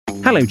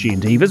Hello,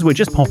 G&Divas. We're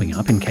just popping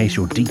up in case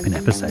you're deep in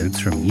episodes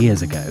from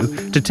years ago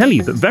to tell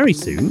you that very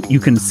soon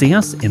you can see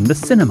us in the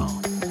cinema.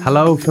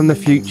 Hello from the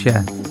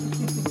future.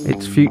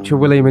 It's future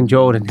William and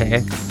Jordan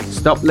here.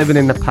 Stop living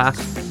in the past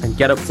and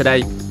get up to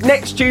date.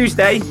 Next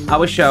Tuesday,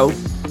 our show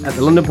at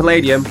the London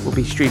Palladium will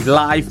be streamed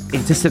live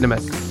into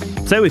cinemas.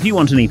 So if you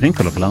want an evening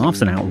full of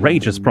laughs and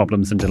outrageous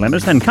problems and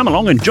dilemmas, then come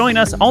along and join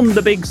us on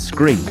the big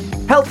screen.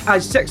 Help I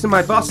Sex and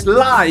My Boss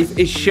Live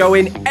is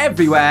showing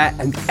everywhere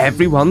and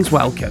everyone's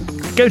welcome.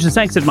 Go to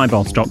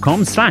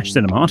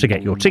sexedmyboss.com/cinema to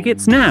get your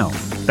tickets now.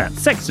 That's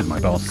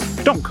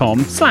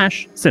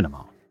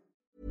sexedmyboss.com/cinema.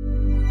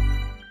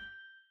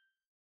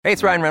 Hey,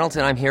 it's Ryan Reynolds,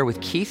 and I'm here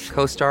with Keith,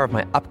 co-star of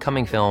my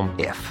upcoming film,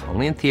 If,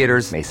 only in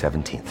theaters May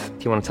 17th.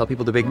 Do you want to tell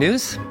people the big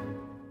news?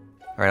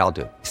 All right, I'll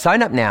do it.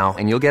 Sign up now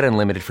and you'll get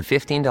unlimited for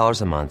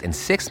 $15 a month and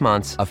 6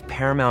 months of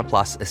Paramount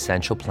Plus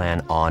Essential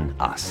Plan on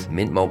us.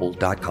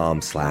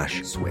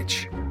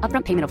 MintMobile.com/switch.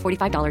 Upfront payment of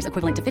 $45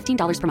 equivalent to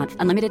 $15 per month.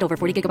 Unlimited over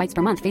 40 gigabytes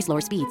per month. Face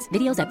lower speeds.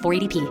 Videos at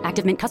 480p.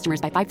 Active Mint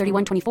customers by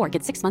 531.24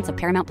 get 6 months of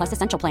Paramount Plus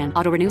Essential Plan.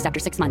 Auto renews after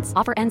 6 months.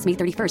 Offer ends May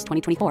 31st,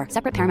 2024.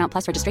 Separate Paramount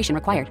Plus registration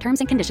required. Terms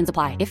and conditions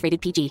apply if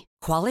rated PG.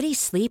 Quality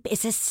sleep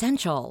is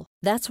essential.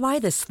 That's why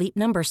the Sleep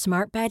Number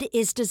Smart Bed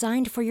is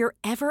designed for your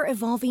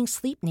ever-evolving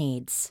sleep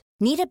needs.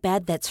 Need a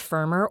bed that's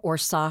firmer or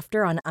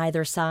softer on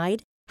either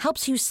side?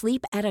 Helps you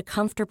sleep at a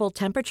comfortable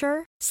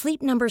temperature?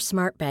 Sleep Number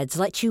Smart Beds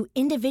let you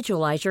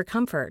individualize your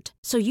comfort,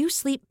 so you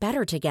sleep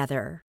better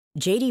together.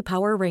 J.D.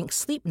 Power ranks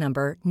Sleep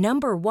Number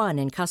number 1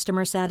 in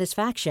customer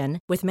satisfaction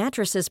with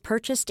mattresses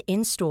purchased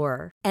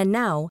in-store. And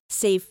now,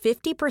 save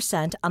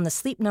 50% on the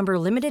Sleep Number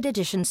Limited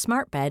Edition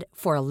Smart Bed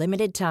for a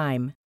limited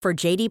time. For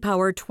J.D.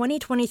 Power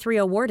 2023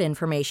 award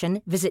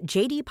information, visit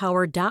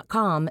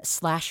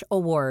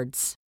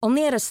jdpower.com/awards.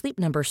 Only at a Sleep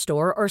Number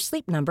store or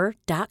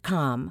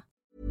sleepnumber.com.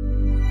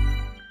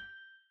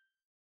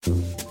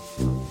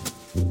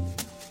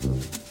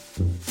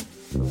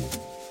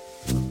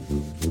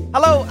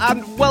 Hello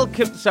and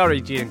welcome.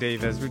 Sorry,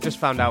 G&Divas. We've just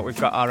found out we've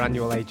got our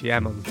annual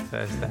AGM on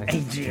Thursday.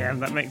 AGM,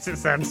 that makes it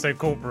sound so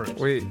corporate.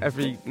 We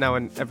every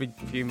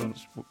few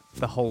months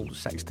the whole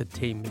Sexted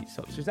team meets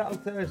up. So is that on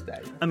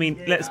Thursday? I mean,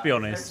 let's be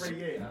honest.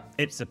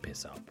 It's a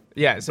piss up.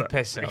 Yeah, it's a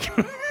piss up.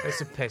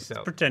 It's a piss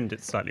up. Pretend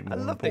it's slightly more I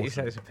love important. that you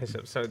say it's a piss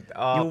up. So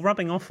You're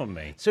rubbing off on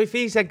me. So if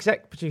he's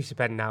exec producer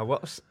Ben now,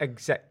 what's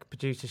exec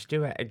producer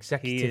Stuart?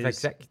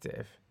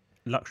 Executive.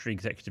 Luxury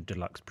Executive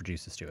Deluxe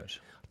Producer Stuart.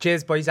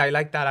 Cheers, boys. I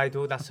like that. I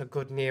do. That's a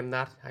good name,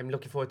 that. I'm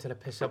looking forward to the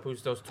piss up.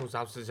 Who's those two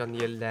houses on the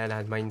hill there?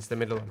 And mine's the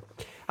middle one.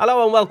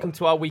 Hello and welcome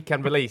to our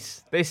weekend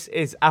release. This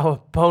is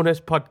our bonus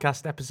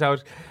podcast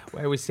episode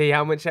where we see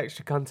how much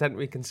extra content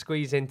we can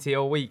squeeze into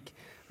your week.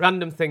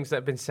 Random things that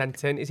have been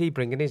sent in. Is he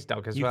bringing his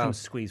dog as well? You can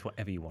squeeze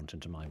whatever you want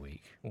into my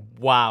week.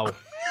 Wow.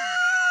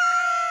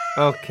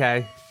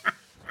 Okay. I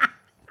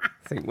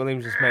think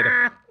Williams just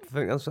I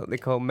think that's what they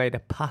call made a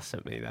pass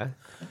at me there.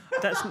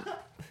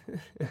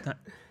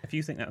 If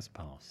you think that's a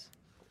pass.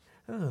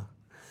 Oh,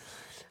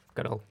 I've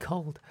got all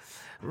cold.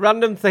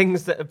 Random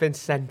things that have been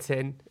sent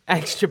in,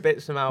 extra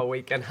bits from our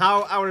week, and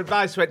how our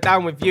advice went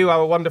down with you,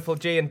 our wonderful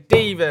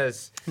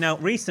G&Divas. Now,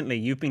 recently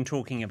you've been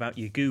talking about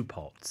your goo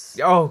pots.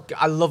 Oh,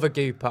 I love a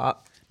goo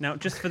pot. Now,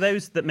 just for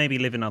those that maybe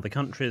live in other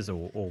countries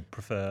or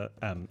prefer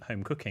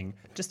home cooking,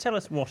 just tell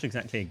us what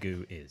exactly a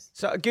goo is.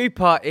 So a goo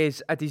pot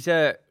is a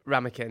dessert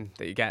ramekin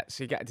that you get.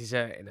 So you get a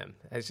dessert in them.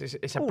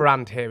 It's a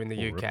brand here in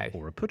the UK.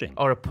 Or a pudding.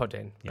 Or a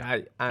pudding, yeah.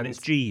 right? And it's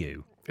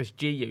GU. It's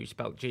GU,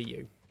 spelled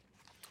GU.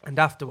 And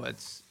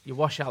afterwards, you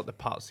wash out the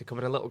pots. They come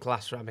in a little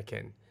glass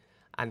ramekin.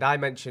 And I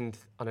mentioned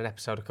on an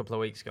episode a couple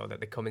of weeks ago that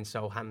they come in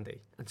so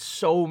handy. And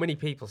so many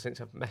people, since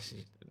I've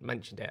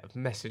mentioned it, have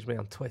messaged me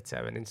on Twitter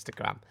and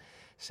Instagram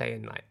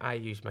saying, like, I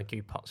use my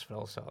goo pots for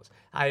all sorts.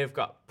 I have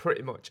got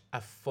pretty much a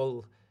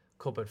full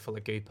cupboard full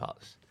of goo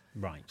pots.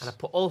 Right. And I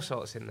put all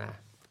sorts in there.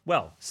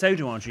 Well, so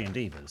do our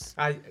G&Divas.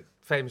 I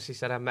famously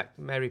said I make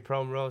Mary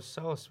Primrose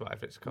sauce,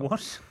 whatever it's called.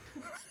 What?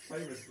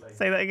 Famously.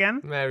 Say that again?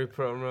 Mary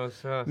Primrose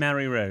sauce.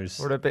 Mary Rose.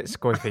 We're a bit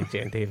squiffy,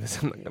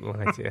 G&Divas, I'm not going to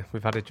lie to you.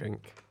 We've had a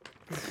drink.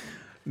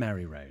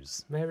 Mary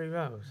Rose. Mary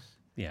Rose?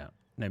 Yeah.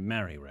 No,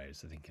 Mary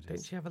Rose, I think it is.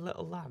 Didn't she have a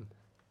little lamb?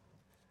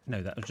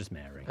 No, that was just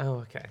Mary. Oh,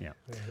 okay. Yeah.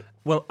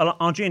 Well,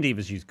 our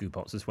G&Divas use goo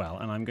pots as well,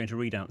 and I'm going to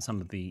read out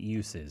some of the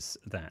uses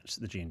that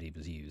the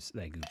G&Divas use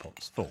their goo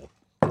pots for.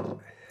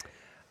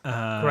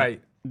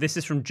 Great. This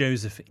is from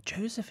Josephine.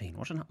 Josephine,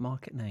 what an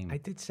upmarket name. I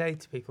did say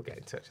to people, get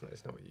in touch and let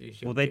us know what you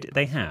use. Well,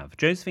 they have.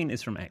 Josephine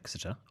is from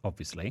Exeter,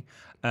 obviously.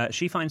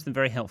 She finds them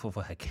very helpful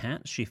for her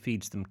cat. She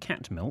feeds them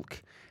cat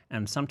milk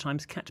and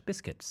sometimes cat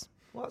biscuits.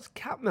 What's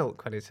cat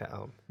milk when it's at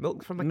home?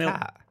 Milk from a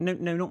cat? No,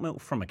 not milk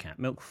from a cat.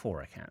 Milk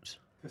for a cat.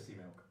 Pussy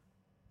milk.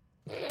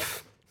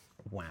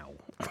 Wow.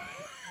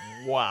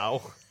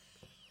 Wow.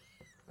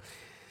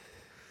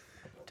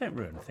 Don't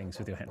ruin things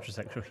with your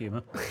heterosexual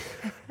humour.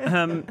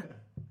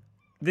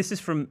 This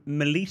is from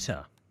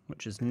Melita,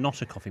 which is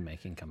not a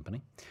coffee-making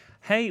company.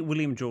 Hey,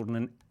 William Jordan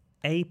and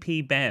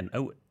AP Ben.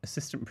 Oh,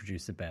 assistant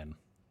producer Ben.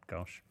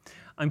 Gosh.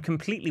 I'm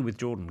completely with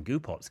Jordan. Goo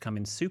pots come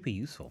in super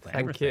useful for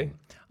everything. you.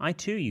 I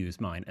too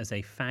use mine as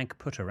a fag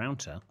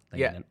putter-outer.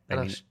 Yeah,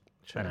 An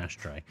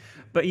ashtray.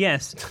 But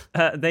yes,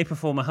 they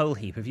perform a whole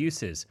heap of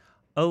uses.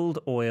 Old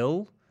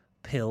oil,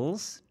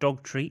 pills,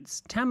 dog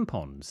treats,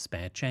 tampons,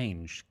 spare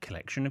change,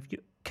 collection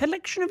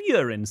of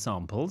urine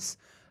samples.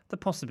 The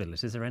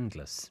possibilities are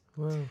endless.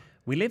 Wow.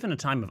 We live in a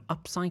time of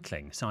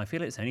upcycling, so I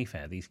feel it's only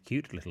fair these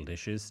cute little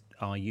dishes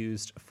are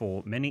used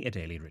for many a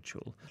daily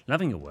ritual.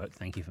 Loving your work.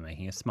 Thank you for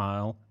making us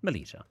smile.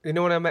 Melita. You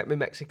know when I make my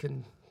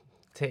Mexican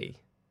tea?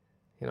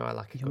 You know, I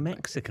like a Your good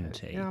Mexican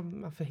tea? Yeah,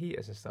 my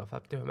fajitas and stuff. I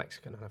do a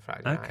Mexican on a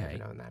Friday night Okay. every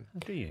now and then.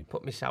 Do you?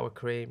 Put my sour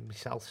cream, my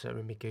salsa,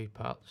 and my goo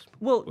pots.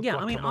 Well, with yeah,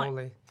 I mean,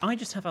 guacamole. I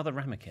just have other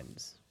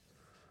ramekins.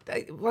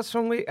 What's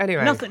wrong with...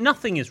 Anyway.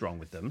 Nothing is wrong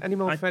with them. Any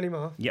more for any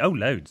more? Yeah,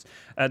 loads.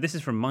 This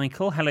is from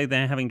Michael. Hello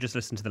there. Having just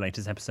listened to the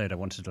latest episode, I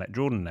wanted to let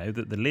Jordan know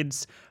that the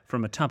lids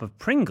from a tub of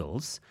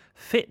Pringles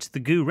fit the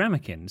goo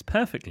ramekins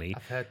perfectly,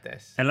 I've heard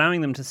this.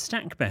 allowing them to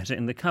stack better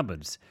in the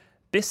cupboards.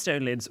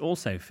 Bisto lids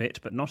also fit,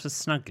 but not as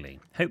snugly.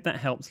 Hope that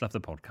helps. Love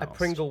the podcast. A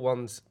Pringle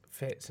one's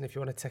fits, and if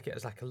you want to take it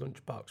as like a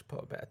lunchbox,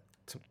 put a bit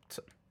of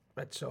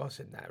red sauce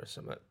in there or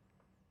something.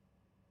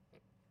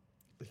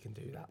 We can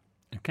do that.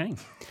 Okay.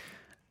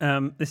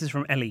 This is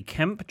from Ellie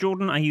Kemp.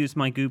 Jordan, I use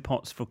my goo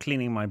pots for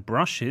cleaning my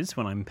brushes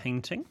when I'm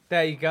painting.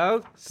 There you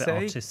go. They're See?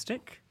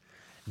 artistic.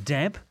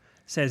 Deb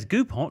says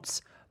goo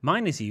pots.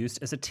 Mine is used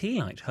as a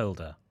tea light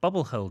holder,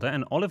 bubble holder,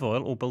 and olive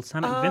oil or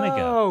balsamic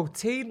vinegar. Oh,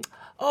 tea.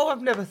 Oh,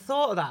 I've never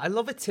thought of that. I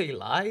love a tea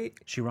light.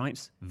 She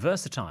writes,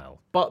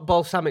 versatile. But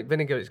balsamic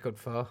vinegar it's good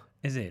for.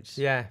 Is it?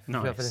 Yeah, if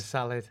Nice. you're having a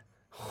salad.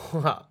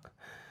 What?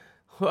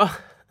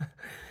 What?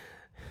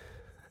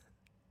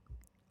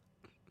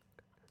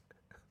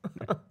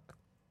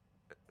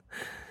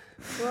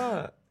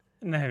 What?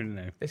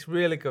 No. It's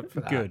really good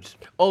for that. Good.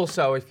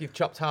 Also, if you've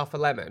chopped half a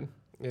lemon,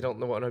 you don't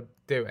know what to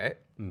do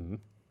it.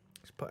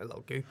 Just put a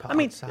little goo pot I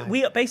mean, outside.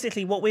 we are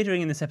basically what we're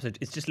doing in this episode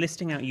is just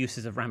listing out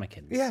uses of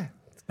ramekins. Yeah.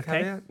 Okay.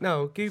 Carry on.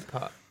 No, goo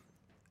pot.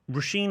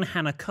 Rasheen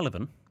Hannah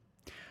Cullivan.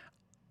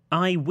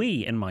 I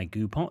wee in my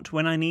goo pot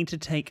when I need to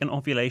take an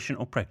ovulation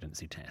or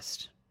pregnancy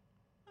test.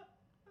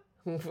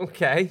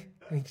 Okay.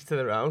 Each to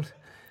their own.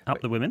 Up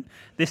the women.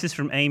 This is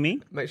from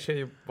Amy. Make sure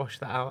you wash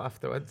that out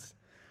afterwards.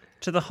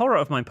 To the horror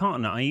of my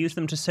partner, I use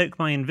them to soak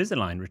my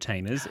Invisalign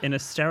retainers in a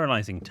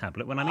sterilising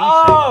tablet when I need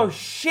Oh, to.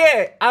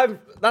 shit.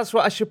 That's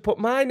what I should put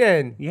mine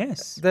in.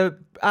 Yes.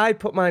 I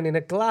put mine in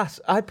a glass.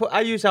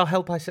 I use our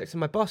Help I Sex and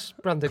My Boss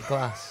branded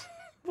glass.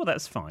 Well,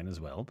 that's fine as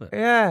well. But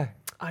Yeah.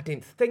 I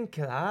didn't think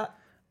of that.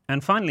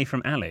 And finally,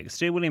 from Alex,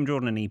 dear William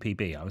Jordan and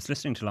EPB, I was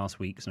listening to last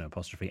week's No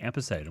Apostrophe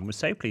episode and was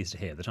so pleased to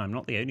hear that I'm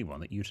not the only one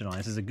that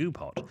utilises a goo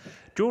pot.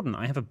 Jordan,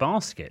 I have a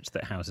basket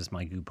that houses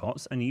my goo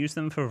pots and use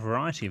them for a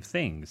variety of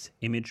things.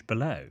 Image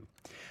below.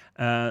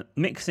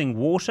 Mixing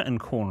water and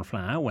corn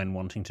flour when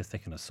wanting to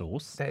thicken a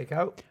sauce. There you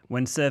go.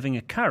 When serving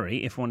a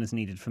curry, if one is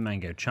needed for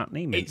mango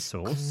chutney, mint It's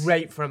sauce.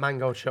 great for a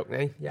mango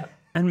chutney. Yeah.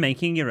 And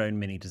making your own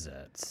mini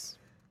desserts.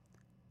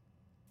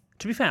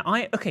 To be fair,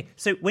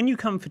 so when you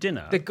come for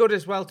dinner, They're good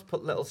as well to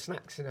put little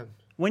snacks in them.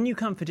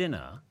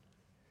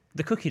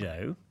 the cookie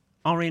dough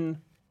are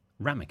in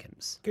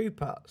ramekins. Goo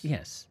pots.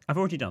 Yes, I've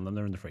already done them.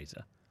 They're in the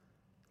freezer.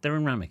 They're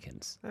in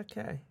ramekins.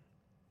 Okay.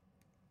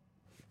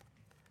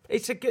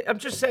 It's a good. I'm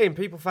just saying,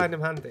 people find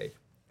them handy.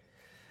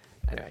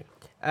 Anyway,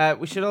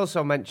 we should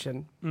also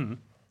mention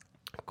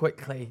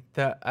quickly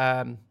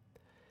that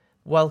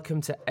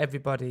welcome to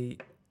everybody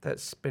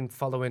that's been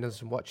following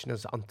us and watching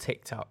us on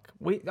TikTok.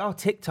 Our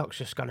TikTok's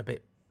just gone a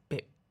bit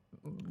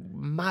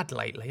mad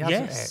lately,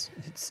 hasn't Yes,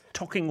 it's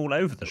talking all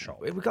over the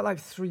shop. it? We got like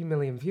 3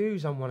 million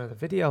views on one of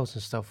the videos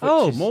and stuff.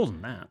 More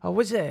than that. Oh,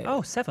 was it?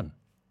 Oh, 7.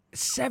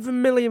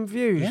 7 million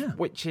views, Yeah.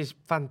 which is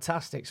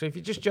fantastic. So if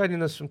you're just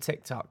joining us from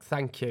TikTok,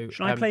 thank you.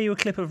 Shall I play you a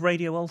clip of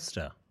Radio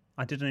Ulster?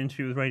 I did an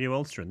interview with Radio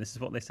Ulster, and this is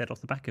what they said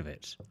off the back of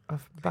it.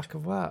 Off the back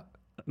of what?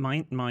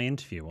 My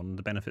interview on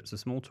the benefits of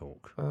small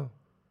talk. Oh.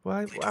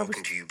 Why?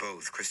 Talking to you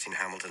both, Christine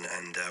Hamilton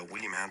and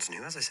William Hanson,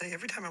 who, as I say,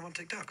 every time I'm on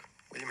TikTok,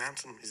 William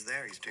Hanson is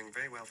there. He's doing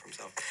very well for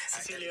himself.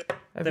 Cecilia.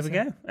 There we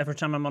go. Every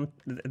time I'm on,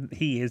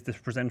 he is the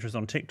presenter is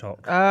on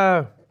TikTok.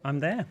 Oh. I'm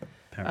there.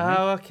 Apparently.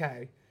 Oh,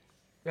 okay.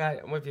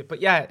 Right, I'm with you.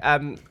 But yeah,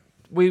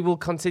 we will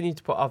continue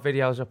to put our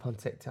videos up on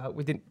TikTok.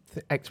 We didn't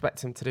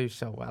expect them to do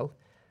so well,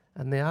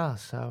 and they are,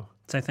 so...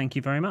 So thank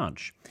you very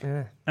much.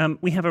 Yeah.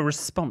 We have a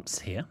response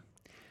here.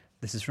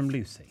 This is from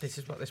Lucy. This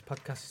is what this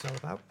podcast is all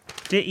about.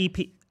 Dear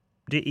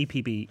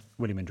EPB,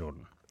 William and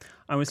Jordan,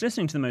 I was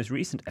listening to the most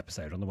recent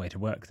episode on the way to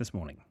work this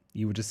morning.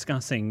 You were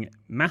discussing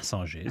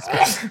massages.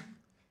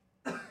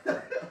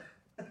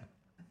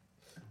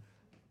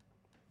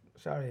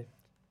 Sorry.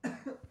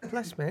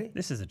 Bless me.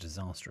 This is a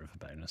disaster of a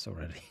bonus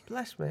already.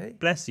 Bless me.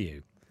 Bless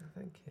you.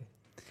 Thank you.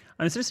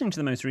 I was listening to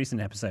the most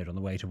recent episode on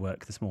the way to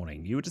work this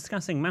morning. You were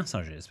discussing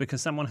massages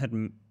because someone had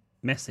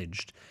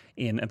messaged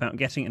in about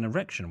getting an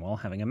erection while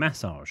having a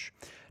massage.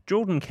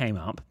 Jordan came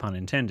up, pun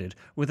intended,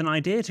 with an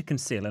idea to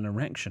conceal an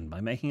erection by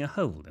making a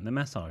hole in the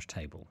massage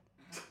table.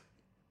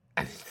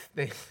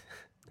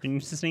 Can you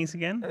sneeze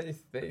again?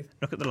 Sneeze.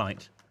 Look at the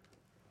light.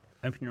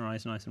 Open your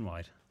eyes nice and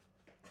wide.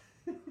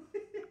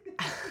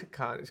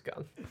 Can't, it's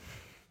gone.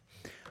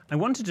 I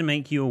wanted to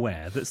make you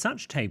aware that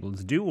such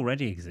tables do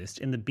already exist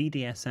in the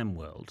BDSM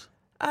world.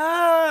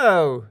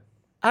 Oh!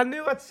 I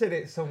knew I'd seen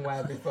it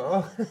somewhere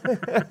before.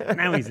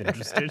 Now he's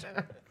interested.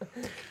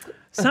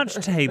 Such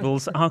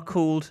tables are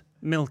called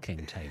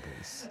milking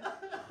tables.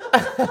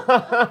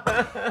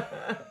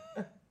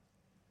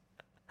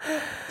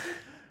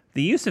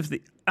 The use of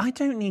the... I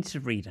don't need to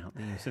read out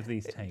the use of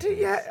these tables.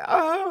 Yeah.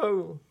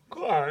 Oh,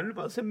 go on.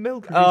 What's a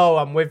milk? Oh,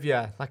 I'm with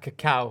you. Like a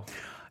cow.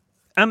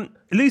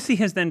 Lucy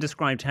has then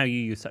described how you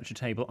use such a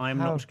table. I am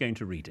How? not going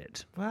to read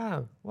it.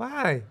 Wow.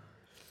 Why?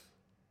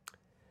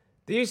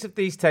 The use of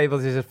these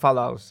tables is as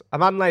follows. A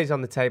man lays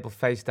on the table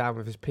face down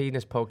with his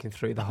penis poking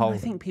through the hole. I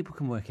think people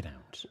can work it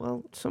out.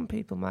 Well, some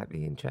people might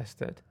be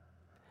interested.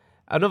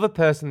 Another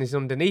person is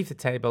underneath the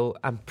table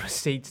and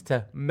proceeds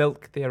to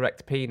milk the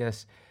erect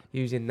penis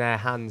using their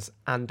hands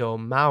and or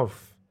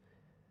mouth.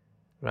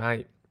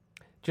 Right.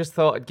 Just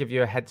thought I'd give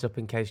you a heads up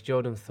in case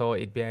Jordan thought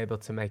he'd be able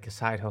to make a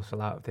side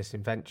hustle out of this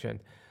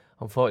invention.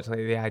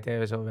 Unfortunately, the idea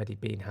has already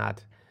been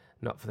had,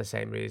 not for the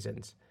same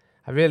reasons.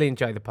 I really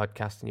enjoy the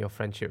podcast and your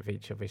friendship with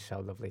each other is so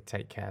lovely.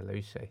 Take care,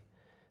 Lucy.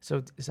 So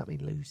does that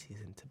mean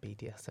Lucy's into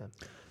BDSM?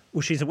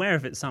 Well, she's aware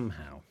of it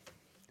somehow.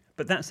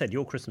 But that said,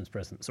 your Christmas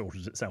present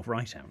sorted itself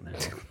right out now.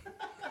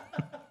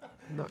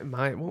 Not in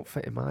my, it won't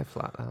fit in my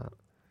flat, that.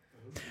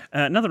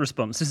 Another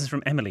response. This is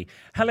from Emily.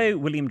 Hello,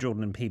 William,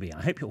 Jordan and PB.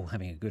 I hope you're all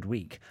having a good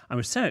week. I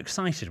was so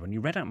excited when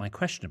you read out my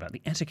question about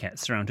the etiquette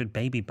surrounding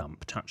baby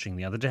bump touching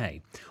the other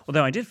day.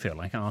 Although I did feel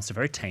like I asked a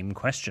very tame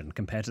question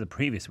compared to the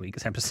previous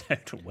week's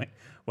episode.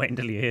 Wait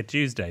until you hear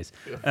Tuesdays.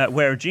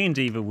 Where G and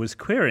Diva was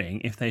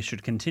querying if they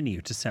should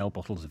continue to sell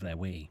bottles of their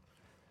wee.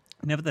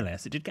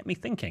 Nevertheless, it did get me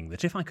thinking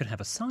that if I could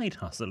have a side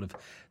hustle of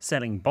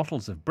selling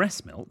bottles of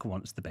breast milk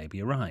once the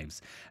baby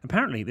arrives.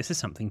 Apparently, this is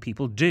something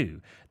people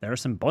do. There are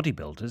some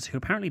bodybuilders who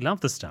apparently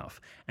love the stuff,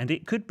 and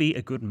it could be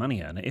a good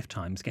money earner if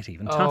times get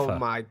even tougher. Oh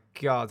my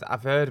God,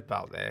 I've heard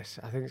about this.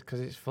 I think it's because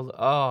it's full of...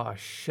 Oh,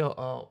 shut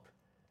up.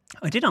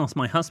 I did ask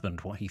my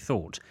husband what he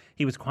thought.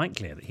 He was quite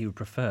clear that he would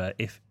prefer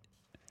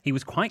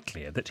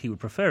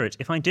it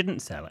if I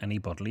didn't sell any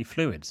bodily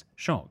fluids.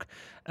 Shock.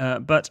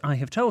 But I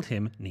have told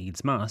him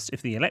needs must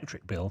if the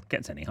electric bill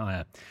gets any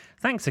higher.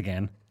 Thanks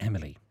again,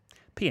 Emily.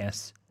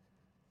 P.S.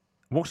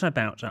 What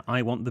about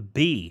I want the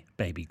B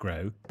baby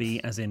grow?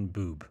 B as in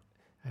boob.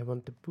 I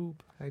want the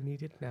boob. I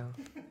need it now.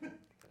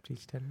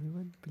 Please tell me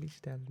when. Please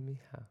tell me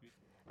how.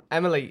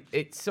 Emily,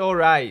 it's all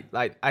right.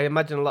 Like, I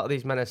imagine a lot of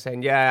these men are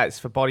saying, yeah, it's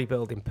for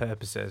bodybuilding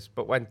purposes.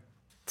 But when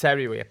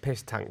Terry with a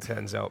piss tank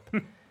turns up...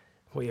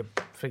 with your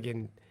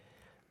frigging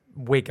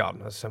wig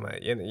on or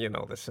something, you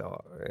know the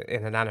sort,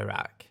 in an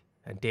anorak,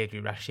 and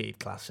Deirdre Rashid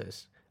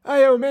classes.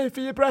 I owe me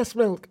for your breast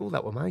milk. Oh,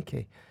 that were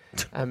Mikey.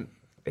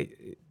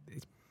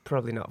 It's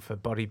probably not for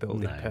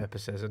bodybuilding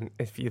purposes, and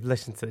if you've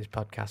listened to this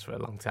podcast for a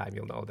long time,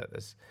 you'll know that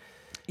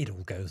it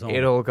all goes on.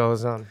 It all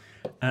goes on.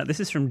 This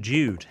is from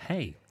Jude.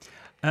 Hey.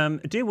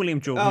 Dear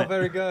William Jordan... Oh,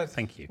 very good.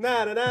 Thank you.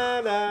 Na na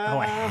na na. Oh,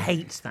 I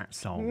hate that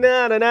song.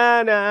 Na na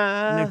na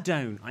na. No,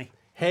 don't.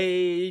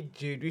 Hey,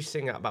 Jude, we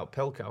sing that about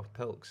Pilks.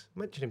 I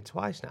mentioned him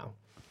twice now.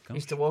 Gosh.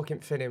 Used to walk in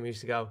Finham, we used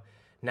to go,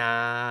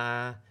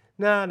 na,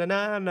 na, na,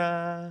 na,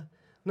 na,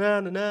 na,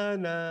 na, na,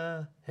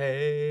 na,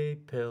 hey,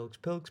 Pilks.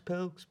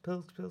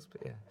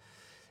 Yeah.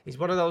 He's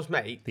one of those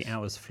mates. The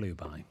hours flew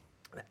by.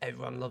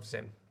 Everyone loves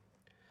him.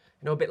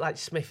 You know, a bit like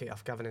Smithy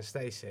off Gavin and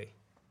Stacey.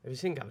 Have you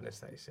seen Gavin and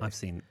Stacey? I've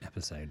seen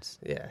episodes.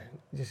 Yeah.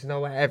 Just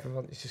know where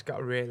everyone just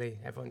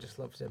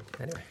loves him.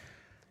 Anyway.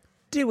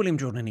 Dear William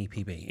Jordan and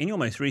EPB, in your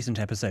most recent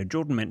episode,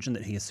 Jordan mentioned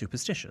that he is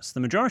superstitious.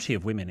 The majority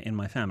of women in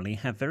my family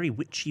have very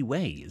witchy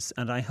ways,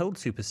 and I hold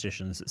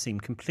superstitions that seem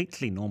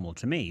completely normal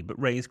to me, but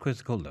raise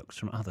critical looks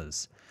from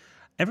others.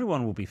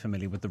 Everyone will be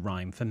familiar with the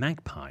rhyme for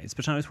magpies,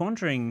 but I was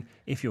wondering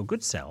if your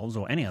good selves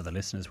or any other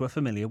listeners were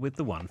familiar with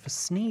the one for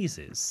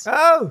sneezes.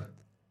 Oh!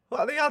 What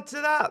are the odds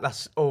of that?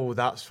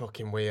 That's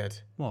fucking weird.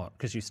 What?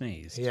 Because you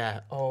sneezed? Yeah.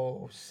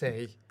 Oh,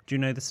 see. Do you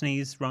know the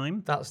sneeze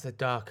rhyme? That's the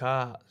dark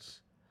arts.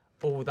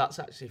 Oh, that's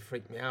actually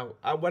freaked me out.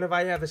 When have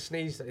I ever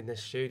sneezed in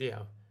this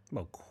studio?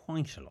 Well,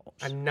 quite a lot.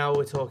 And now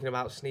we're talking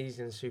about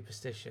sneezing and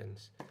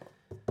superstitions.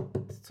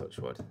 Touch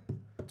wood.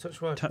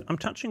 Touch wood. I'm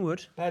touching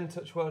wood. Ben,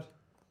 touch wood.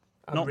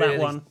 Not that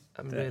one.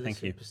 I'm really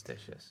thank you.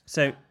 superstitious.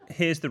 So,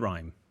 here's the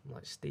rhyme. I'm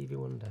like Stevie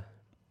Wonder.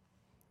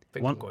 I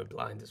think I'm going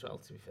blind as well,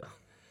 to be fair.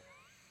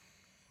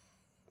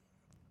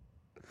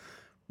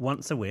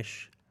 Once a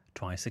wish,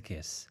 twice a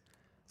kiss,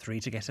 3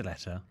 to get a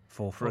letter,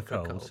 4 for a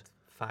cold.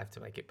 5 to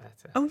make it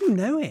better. Oh, you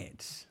know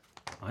it.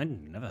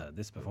 I'd never heard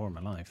this before in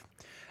my life.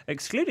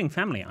 Excluding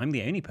family, I'm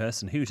the only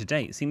person who, to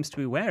date, seems to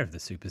be aware of the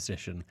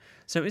superstition.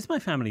 So is my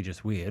family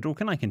just weird, or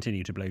can I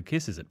continue to blow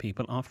kisses at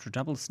people after a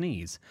double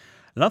sneeze?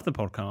 Love the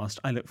podcast.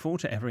 I look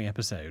forward to every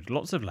episode.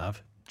 Lots of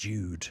love,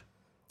 Jude.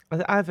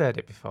 I've heard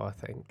it before, I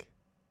think.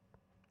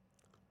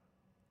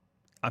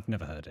 I've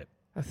never heard it.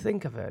 I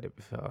think I've heard it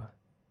before.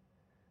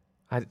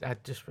 I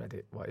just read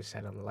it, what it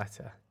said on the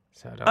letter.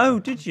 So I don't Oh, know.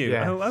 did you?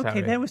 Yeah, oh, okay.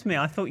 sorry. There was me.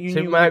 I thought you So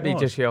knew. it what might be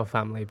was. just your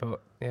family,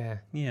 but yeah.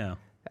 Yeah.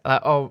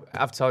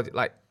 I've told you,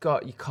 like,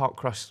 God, you can't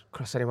cross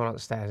anyone on the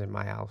stairs in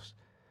my house.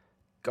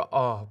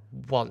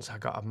 Once I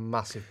got a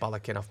massive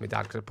bollocking off my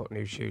dad because I put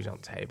new shoes on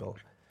the table.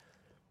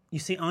 You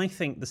see, I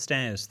think the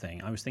stairs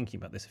thing. I was thinking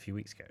about this a few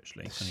weeks ago,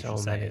 actually. funny you So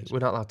should say many. it. We're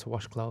not allowed to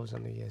wash clothes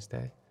on New Year's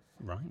Day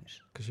Right.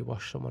 because you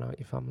wash someone out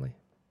your family.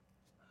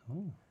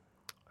 Oh.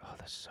 Oh,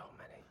 there's so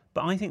many.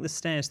 But I think the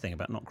stairs thing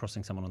about not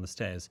crossing someone on the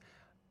stairs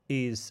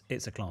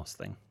it's a class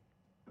thing.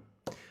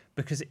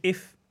 Because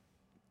if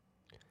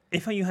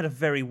you had a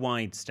very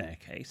wide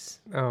staircase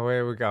Oh,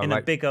 here we go. in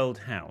a big old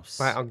house,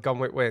 Right on Gone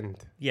with Wind.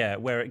 yeah,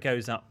 where it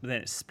goes up,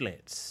 then it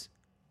splits,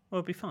 well,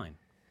 it'd be fine.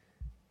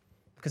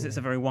 Because it's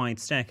a very wide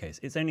staircase.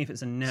 It's only if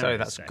it's a narrow Sorry,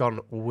 that's staircase.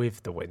 Gone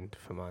with the Wind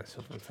for my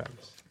southern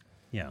friends.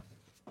 Yeah.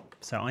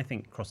 So I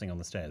think crossing on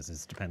the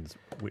stairs depends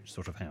which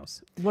sort of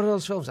house. One of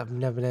those films I've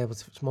never been able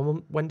to... It's my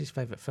mum, Wendy's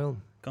favourite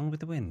film. Gone with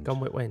the Wind. Gone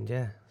with Wind,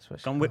 yeah. That's what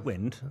it's Gone with called.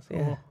 Wind. Yeah.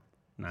 Oh,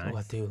 nice. Oh,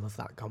 I do love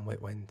that Gone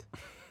with Wind.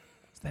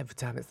 So every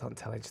time it's on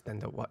telly, I just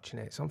end up watching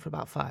it. It's on for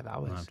about 5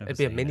 hours. I've never It'd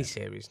be a seen mini it.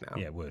 series now.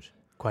 Yeah, it would.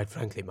 Quite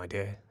frankly, my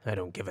dear, I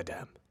don't give a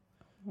damn.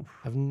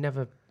 I've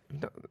never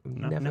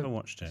Never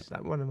watched it. It's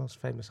like one of the most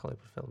famous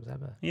Hollywood films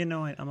ever. You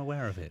know, I'm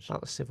aware of it. It's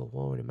like the Civil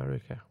War in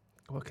America.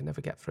 Oh, I can never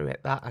get through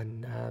it. That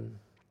and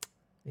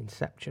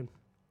Inception.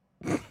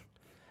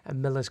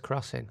 And Miller's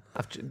Crossing.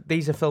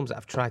 These are films that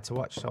I've tried to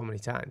watch so many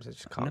times. I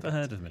just I've can't. never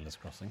heard of Miller's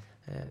Crossing.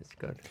 Yeah, it's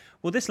good.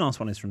 Well, this last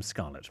one is from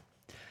Scarlett.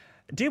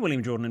 Dear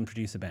William Jordan and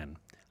producer Ben,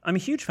 I'm a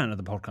huge fan of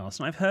the podcast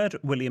and I've heard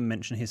William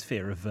mention his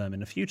fear of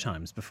vermin a few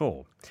times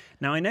before.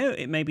 Now, I know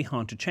it may be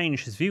hard to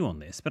change his view on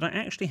this, but I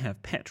actually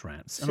have pet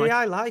rats. See,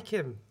 I like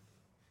him.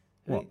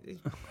 What?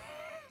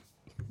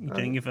 You're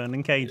doing your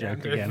Vernon Kay joke I'm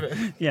doing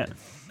again. Yeah.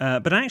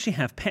 But I actually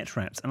have pet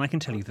rats, and I can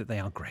tell you that they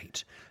are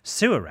great.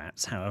 Sewer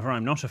rats, however,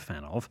 I'm not a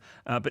fan of,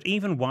 but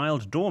even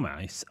wild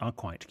dormice are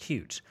quite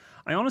cute.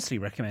 I honestly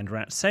recommend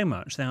rats so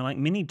much they are like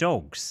mini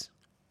dogs.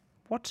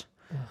 What?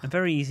 And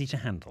very easy to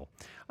handle.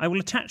 I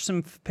will attach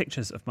some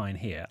pictures of mine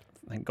here.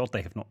 Thank God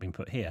they have not been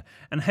put here.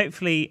 And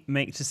hopefully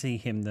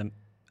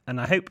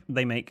I hope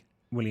they make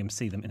William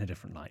see them in a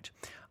different light.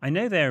 I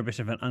know they're a bit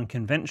of an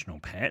unconventional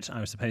pet. I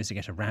was supposed to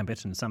get a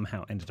rabbit and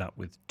somehow ended up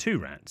with 2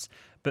 rats,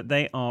 but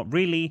they are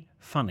really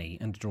funny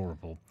and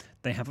adorable.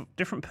 They have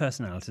different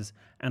personalities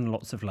and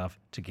lots of love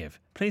to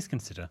give. Please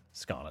consider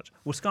Scarlett.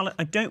 Well, Scarlett,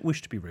 I don't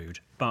wish to be rude,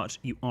 but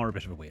you are a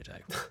bit of a weirdo.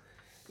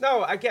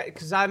 No, I get it,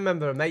 because I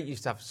remember a mate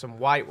used to have some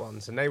white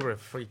ones, and they were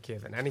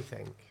freakier than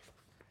anything.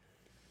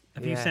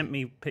 Have you sent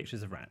me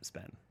pictures of rats,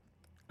 Ben?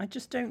 I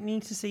just don't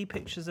need to see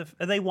pictures of...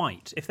 Are they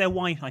white? If they're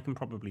white, I can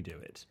probably do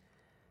it.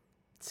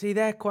 See,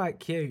 they're quite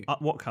cute.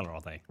 What colour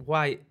are they?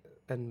 White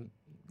and,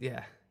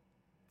 yeah.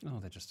 Oh,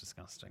 they're just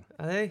disgusting.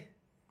 Are they?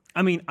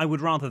 I mean, I would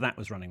rather that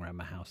was running around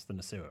my house than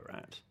a sewer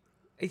rat.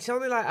 It's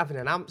only like having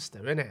an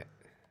hamster, isn't it?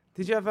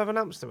 Did you ever have an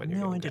hamster when you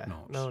were No, I younger? did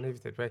not. No, neither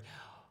did we.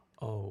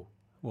 Oh,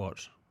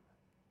 What?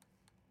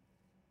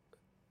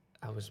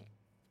 I was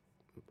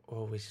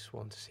always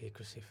sworn to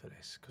secrecy for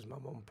this because my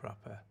mum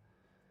proper.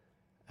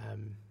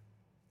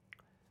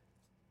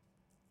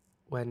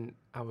 When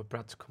our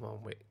Brad's come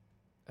on with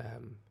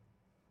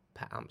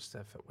pet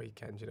hamster for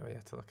weekends, you know, you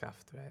had to look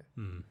after it.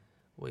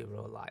 We were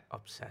all like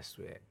obsessed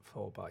with it,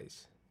 4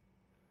 boys.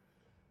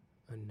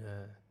 And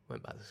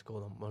went back to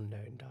school on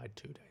Monday and died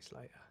 2 days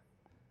later.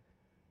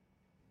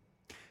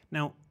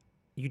 Now,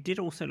 you did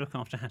also look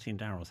after Hattie and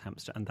Daryl's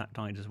hamster, and that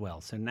died as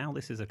well. So now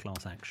this is a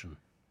class action.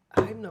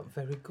 I'm not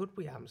very good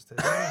with hamsters.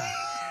 Am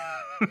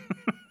I?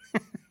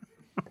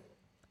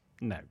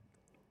 No.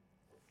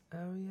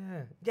 Oh,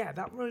 yeah. Yeah,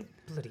 that wrote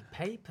bloody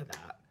paper,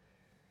 that.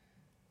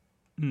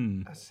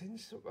 I've seen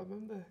some, I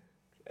remember.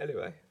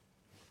 Anyway.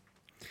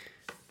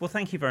 Well,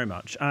 thank you very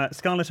much.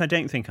 Scarlett, I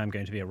don't think I'm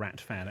going to be a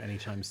rat fan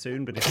anytime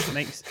soon, but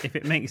if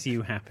it makes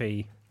you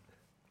happy,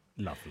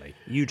 lovely.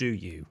 You do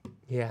you.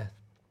 Yeah.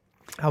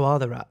 How are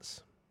the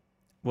rats?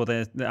 Well,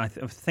 I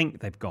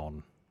think they've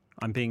gone.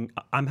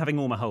 I'm having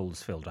all my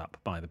holes filled up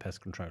by the pest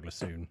controller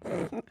soon.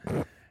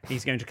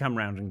 He's going to come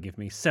round and give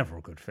me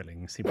several good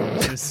fillings, he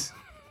promises.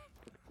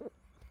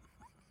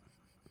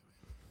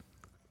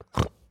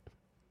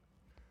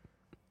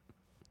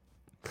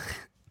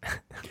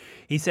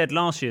 He said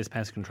last year's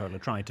pest controller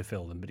tried to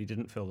fill them, but he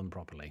didn't fill them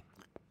properly.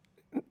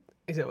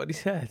 Is that what he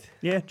said?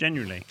 Yeah,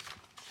 genuinely.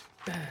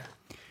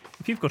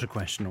 If you've got a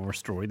question or a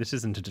story, this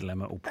isn't a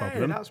dilemma or Hey,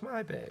 problem. that's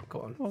my bit.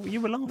 Go on. Well,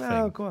 you were laughing.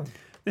 No, go on.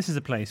 This is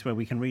a place where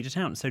we can read it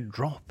out, so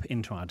drop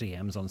into our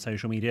DMs on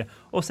social media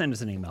or send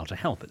us an email to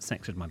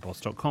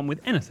help@sexedmyboss.com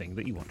with anything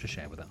that you want to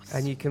share with us.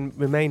 And you can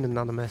remain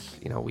anonymous.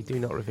 You know, we do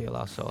not reveal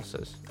our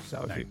sources.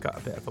 So if you've got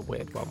a bit of a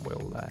weird one,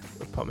 we'll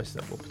promise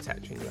that we'll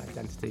protect you and your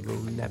identity will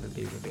never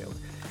be revealed.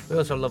 We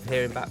also love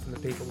hearing back from the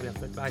people we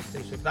have advice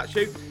to. So if that's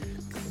you,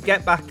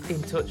 get back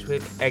in touch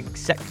with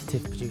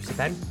executive producer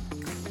Ben.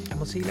 And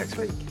we'll see you next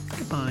week.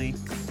 Goodbye.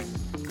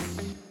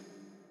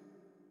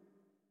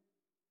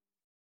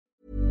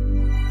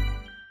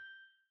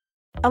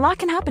 A lot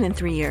can happen in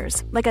 3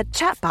 years, like a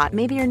chatbot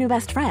may be your new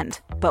best friend.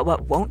 But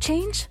what won't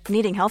change?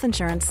 Needing health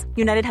insurance.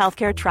 United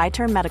Healthcare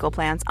Tri-Term Medical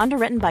Plans,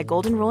 underwritten by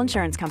Golden Rule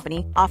Insurance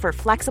Company, offer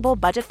flexible,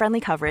 budget-friendly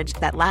coverage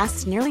that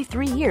lasts nearly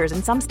 3 years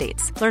in some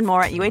states. Learn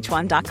more at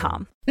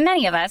uh1.com.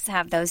 Many of us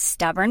have those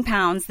stubborn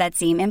pounds that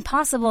seem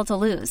impossible to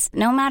lose,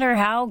 no matter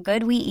how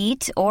good we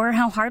eat or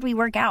how hard we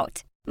work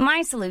out.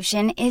 My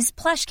solution is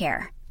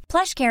PlushCare.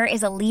 PlushCare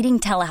is a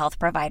leading telehealth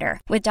provider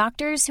with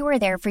doctors who are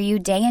there for you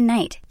day and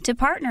night to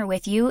partner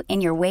with you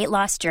in your weight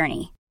loss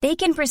journey. They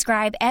can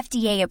prescribe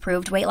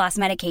FDA-approved weight loss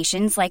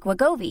medications like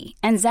Wegovy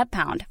and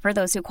Zepbound for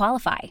those who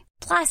qualify.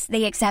 Plus,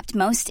 they accept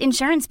most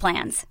insurance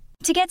plans.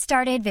 To get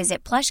started,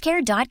 visit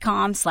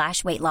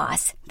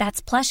plushcare.com/weightloss. That's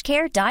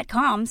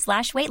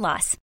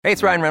plushcare.com/weightloss. Hey,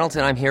 it's Ryan Reynolds,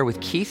 and I'm here with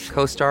Keith,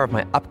 co-star of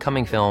my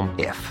upcoming film,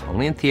 If,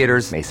 only in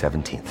theaters May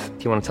 17th.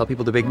 Do you want to tell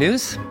people the big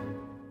news?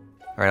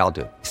 All right, I'll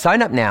do it.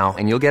 Sign up now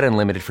and you'll get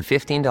unlimited for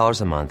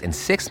 $15 a month and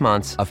 6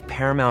 months of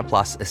Paramount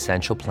Plus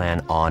Essential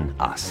Plan on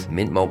us.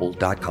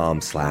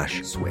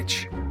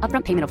 Mintmobile.com/switch.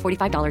 Upfront payment of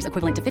 $45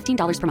 equivalent to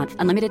 $15 per month.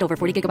 Unlimited over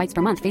 40 gigabytes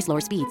per month. Face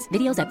lower speeds.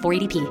 Videos at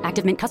 480p.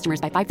 Active Mint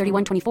customers by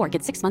 531.24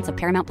 get 6 months of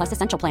Paramount Plus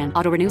Essential Plan.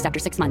 Auto renews after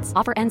 6 months.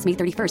 Offer ends May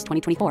 31st,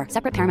 2024.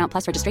 Separate Paramount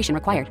Plus registration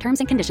required. Terms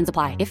and conditions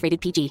apply if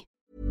rated PG.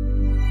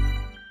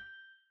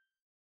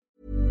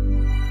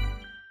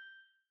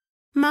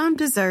 Mom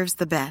deserves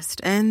the best,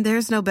 and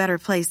there's no better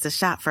place to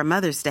shop for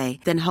Mother's Day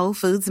than Whole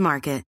Foods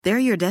Market. They're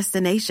your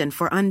destination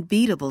for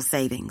unbeatable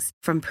savings,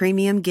 from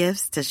premium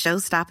gifts to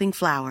show-stopping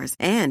flowers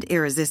and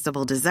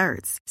irresistible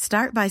desserts.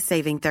 Start by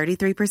saving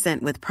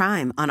 33% with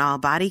Prime on all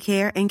body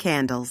care and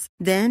candles.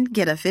 Then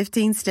get a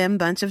 15-stem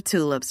bunch of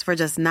tulips for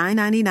just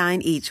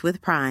 $9.99 each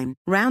with Prime.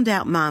 Round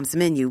out Mom's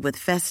menu with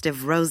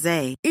festive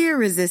rosé,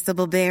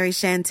 irresistible berry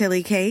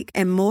chantilly cake,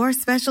 and more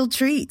special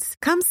treats.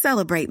 Come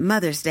celebrate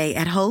Mother's Day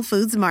at Whole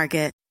Foods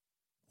Market.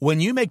 When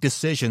you make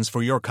decisions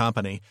for your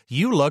company,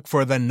 you look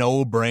for the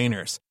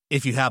no-brainers.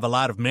 If you have a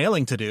lot of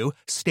mailing to do,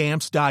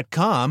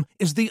 Stamps.com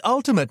is the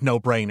ultimate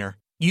no-brainer.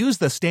 Use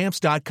the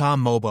Stamps.com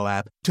mobile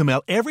app to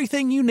mail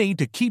everything you need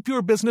to keep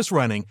your business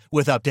running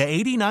with up to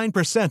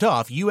 89%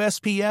 off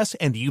USPS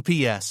and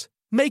UPS.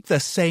 Make the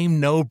same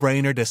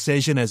no-brainer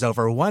decision as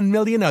over 1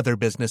 million other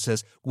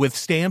businesses with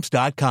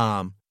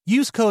Stamps.com.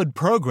 Use code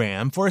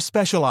PROGRAM for a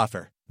special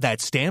offer.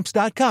 That's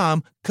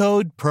Stamps.com,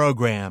 code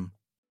PROGRAM.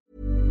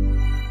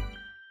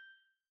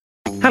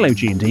 Hello,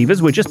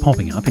 G&Divas. We're just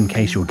popping up, in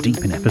case you're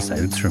deep in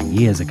episodes from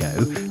years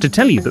ago, to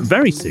tell you that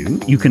very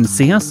soon you can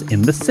see us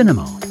in the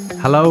cinema.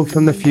 Hello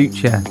from the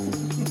future.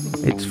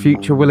 It's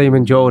future William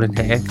and Jordan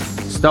here.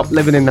 Stop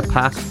living in the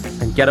past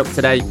and get up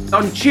to date.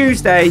 On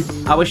Tuesday,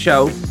 our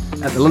show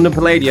at the London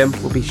Palladium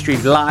will be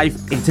streamed live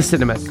into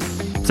cinemas.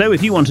 So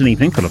if you want an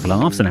evening full of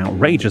laughs and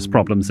outrageous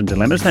problems and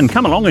dilemmas, then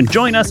come along and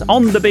join us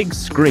on the big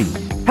screen.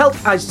 Help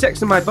I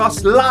Sexted My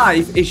Boss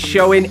Live is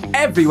showing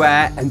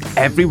everywhere and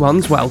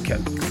everyone's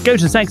welcome. Go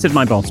to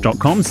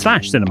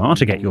sextedmyboss.com/cinema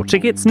to get your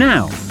tickets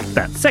now.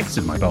 That's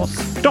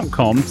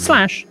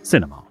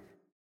sextedmyboss.com/cinema.